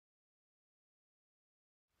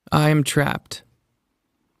I am trapped.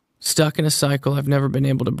 Stuck in a cycle I've never been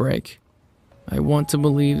able to break. I want to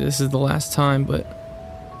believe this is the last time, but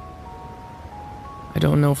I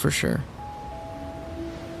don't know for sure.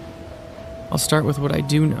 I'll start with what I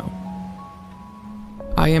do know.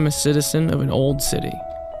 I am a citizen of an old city.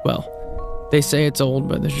 Well, they say it's old,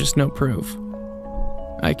 but there's just no proof.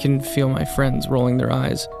 I can feel my friends rolling their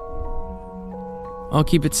eyes. I'll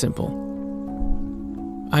keep it simple.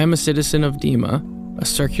 I am a citizen of Dima, a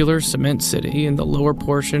circular cement city in the lower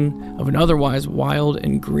portion of an otherwise wild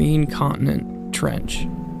and green continent trench.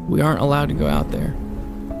 We aren't allowed to go out there.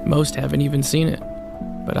 Most haven't even seen it,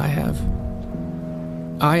 but I have.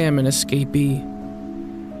 I am an escapee,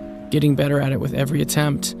 getting better at it with every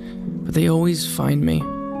attempt, but they always find me.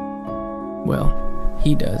 Well,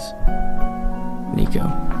 he does. Nico.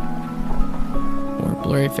 Or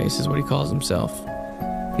Blurry Face is what he calls himself.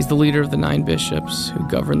 He's the leader of the 9 bishops who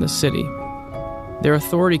govern the city. Their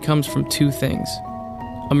authority comes from 2 things: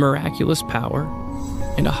 a miraculous power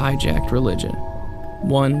and a hijacked religion.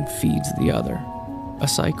 One feeds the other. A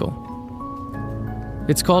cycle.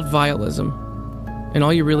 It's called vialism, and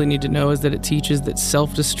all you really need to know is that it teaches that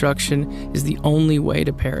self-destruction is the only way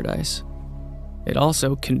to paradise. It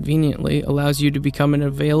also conveniently allows you to become an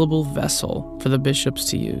available vessel for the bishops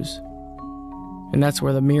to use. And that's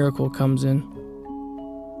where the miracle comes in.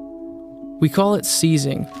 We call it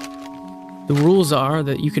seizing. The rules are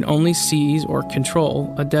that you can only seize or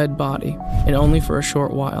control a dead body, and only for a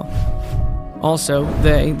short while. Also,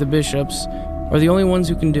 they, the bishops, are the only ones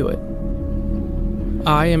who can do it.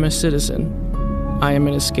 I am a citizen. I am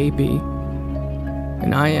an escapee.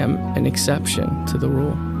 And I am an exception to the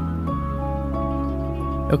rule.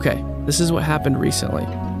 Okay, this is what happened recently.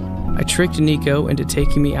 I tricked Nico into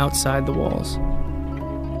taking me outside the walls.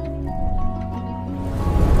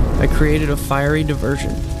 I created a fiery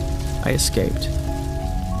diversion. I escaped.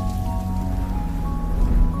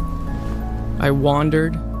 I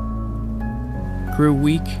wandered, grew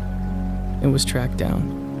weak, and was tracked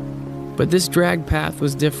down. But this drag path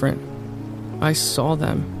was different. I saw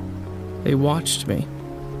them. They watched me.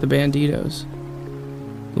 The banditos.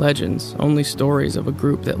 Legends, only stories of a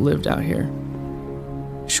group that lived out here.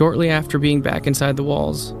 Shortly after being back inside the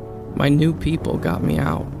walls, my new people got me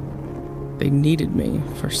out. They needed me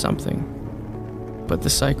for something. But the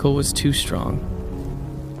cycle was too strong.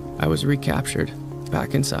 I was recaptured,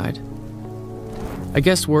 back inside. I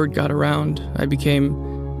guess word got around. I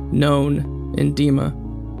became known in Dima.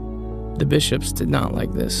 The bishops did not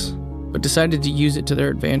like this, but decided to use it to their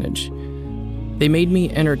advantage. They made me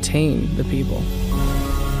entertain the people,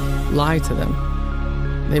 lie to them.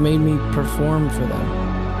 They made me perform for them.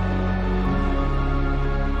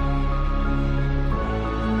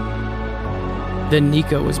 Then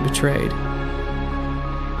Nico was betrayed.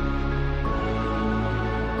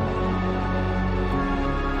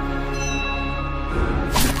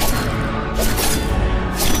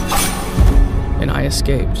 And I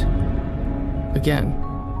escaped. Again.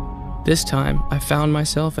 This time, I found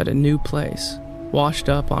myself at a new place, washed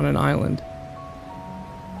up on an island.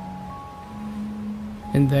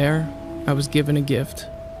 And there, I was given a gift,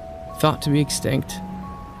 thought to be extinct.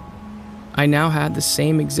 I now had the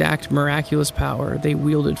same exact miraculous power they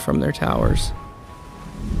wielded from their towers.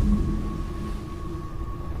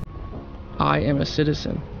 I am a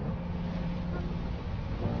citizen.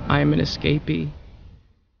 I am an escapee.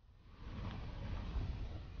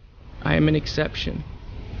 I am an exception.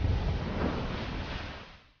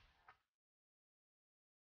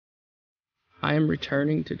 I am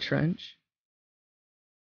returning to Trench.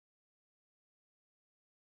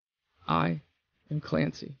 I am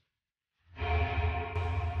Clancy.